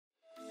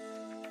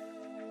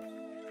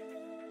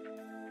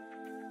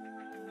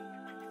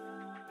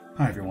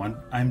Hi everyone,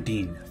 I'm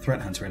Dean,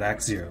 Threat Hunter at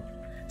Act Zero.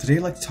 Today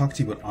I'd like to talk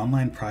to you about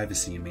online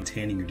privacy and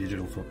maintaining your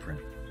digital footprint.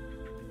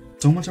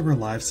 So much of our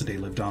lives today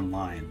lived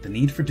online, the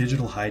need for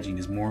digital hygiene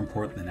is more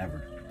important than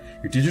ever.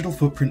 Your digital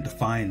footprint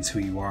defines who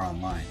you are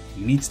online.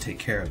 You need to take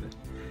care of it.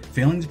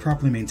 Failing to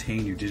properly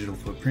maintain your digital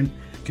footprint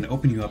can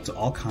open you up to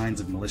all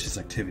kinds of malicious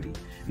activity,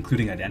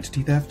 including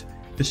identity theft,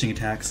 phishing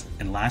attacks,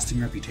 and lasting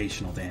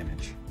reputational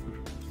damage.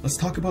 Let's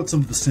talk about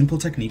some of the simple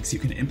techniques you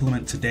can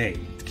implement today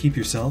to keep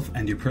yourself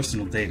and your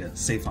personal data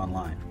safe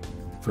online.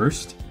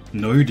 First,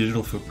 know your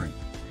digital footprint.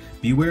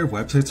 Beware of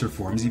websites or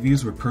forums you've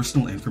used where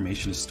personal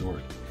information is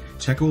stored.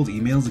 Check old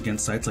emails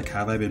against sites like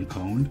Have I Been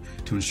Pwned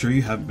to ensure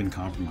you haven't been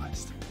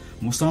compromised.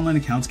 Most online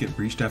accounts get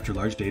breached after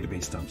large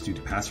database dumps due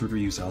to password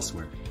reuse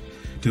elsewhere.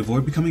 To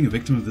avoid becoming a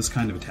victim of this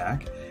kind of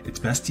attack, it's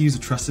best to use a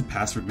trusted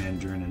password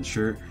manager and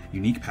ensure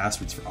unique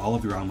passwords for all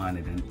of your online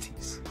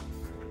identities.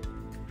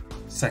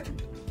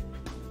 Second,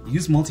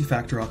 use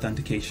multi-factor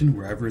authentication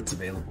wherever it's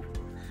available.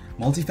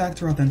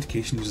 Multi-factor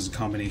authentication uses a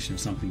combination of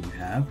something you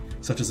have,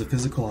 such as a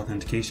physical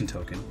authentication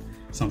token,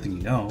 something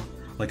you know,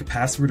 like a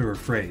password or a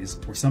phrase,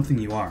 or something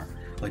you are,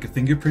 like a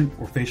fingerprint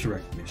or facial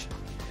recognition.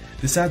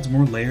 This adds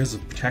more layers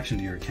of protection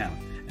to your account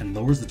and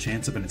lowers the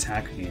chance of an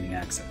attacker gaining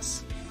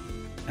access.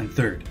 And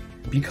third,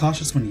 be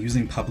cautious when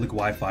using public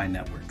Wi-Fi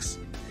networks.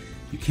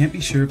 You can't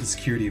be sure of the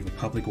security of a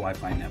public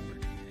Wi-Fi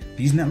network.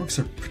 These networks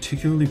are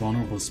particularly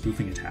vulnerable to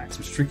spoofing attacks,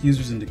 which trick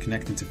users into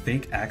connecting to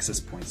fake access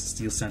points to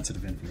steal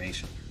sensitive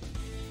information.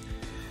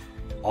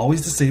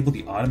 Always disable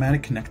the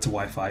automatic connect to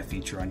Wi-Fi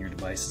feature on your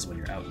devices when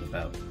you're out and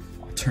about.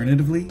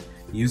 Alternatively,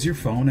 use your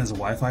phone as a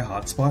Wi-Fi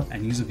hotspot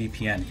and use a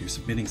VPN if you're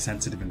submitting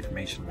sensitive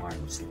information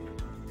wirelessly.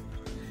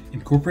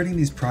 Incorporating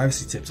these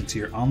privacy tips into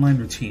your online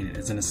routine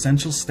is an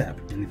essential step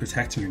in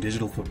protecting your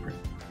digital footprint.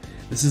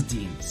 This is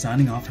Dean,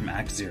 signing off from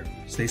Act Zero.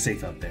 Stay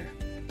safe out there.